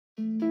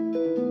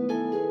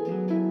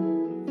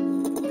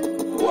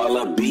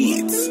Bri3lle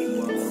beats.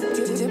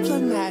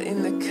 Diplomat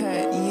in the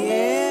cut,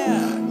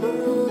 yeah.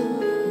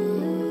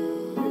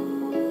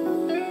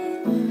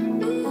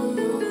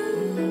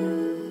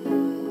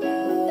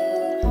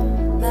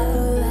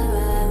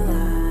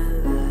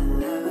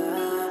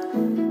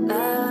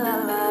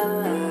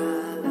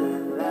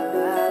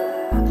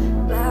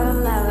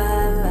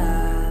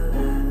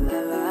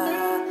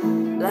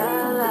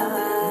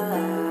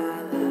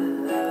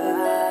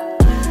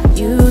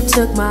 You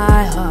took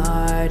my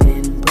heart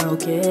and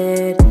broke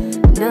it.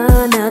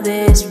 None of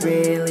this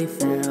really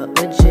felt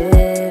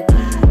legit.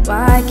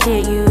 Why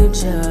can't you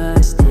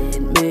just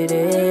admit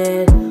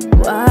it?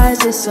 Why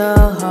is it so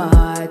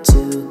hard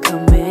to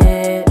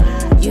commit?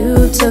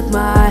 You took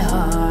my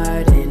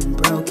heart and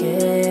broke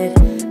it.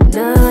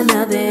 None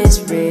of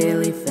this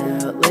really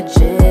felt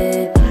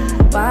legit.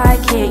 Why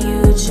can't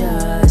you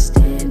just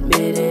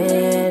admit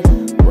it?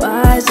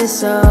 Why is it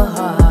so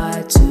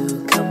hard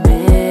to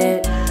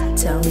commit?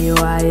 Tell me,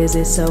 why is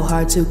it so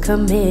hard to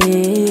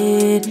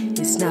commit?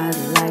 It's not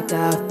like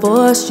I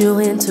forced you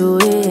into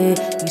it.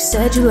 You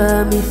said you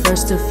loved me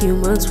first a few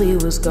months, we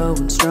was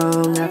going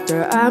strong.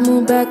 After I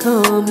moved back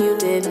home, you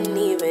didn't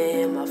even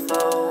hit my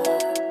phone.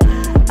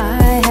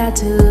 I had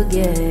to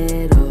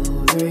get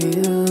over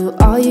you.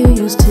 All you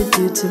used to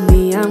do to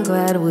me, I'm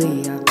glad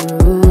we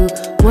outgrew.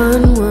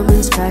 One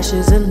woman's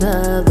passion's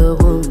another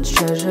woman's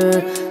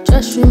treasure.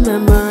 Just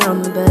remember,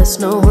 I'm the best,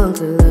 no one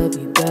could love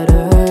you better.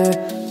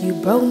 You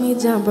broke me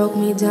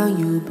down,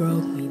 you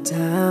broke me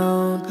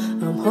down.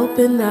 I'm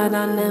hoping that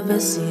I never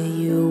see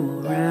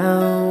you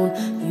around.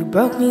 You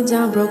broke me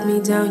down,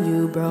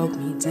 you broke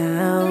me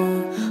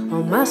down.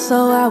 On my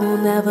soul, I will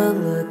never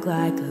look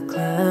like a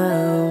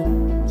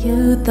clown.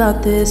 You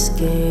thought this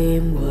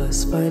game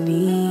was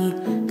funny.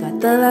 Got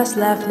the last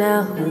laugh,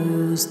 now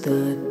who's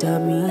the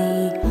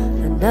dummy?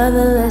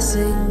 Another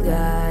lesson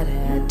God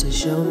had to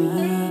show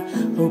me.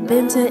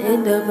 Hoping to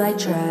end up like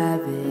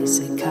Travis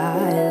and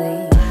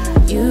Kylie.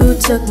 You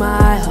took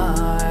my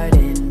heart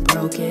and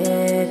broke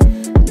it.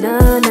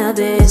 None of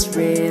this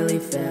really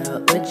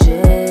felt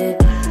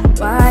legit.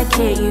 Why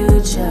can't you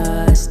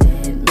just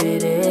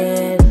admit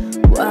it?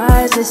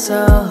 Why is it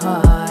so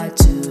hard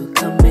to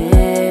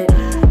commit?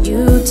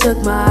 You took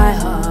my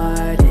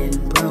heart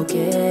and broke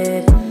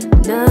it.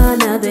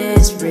 None of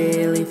this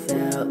really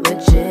felt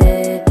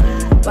legit.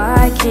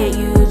 Why can't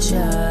you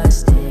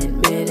just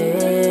admit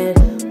it?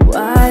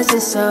 Why is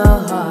it so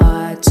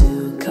hard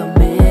to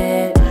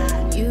commit?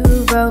 You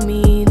broke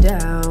me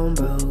down,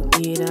 broke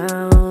me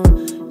down.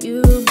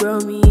 You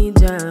broke me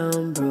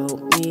down,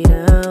 broke me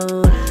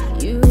down.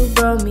 You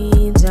broke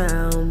me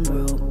down,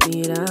 broke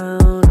me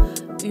down.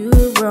 You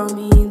broke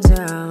me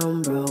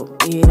down,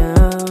 broke me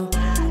down.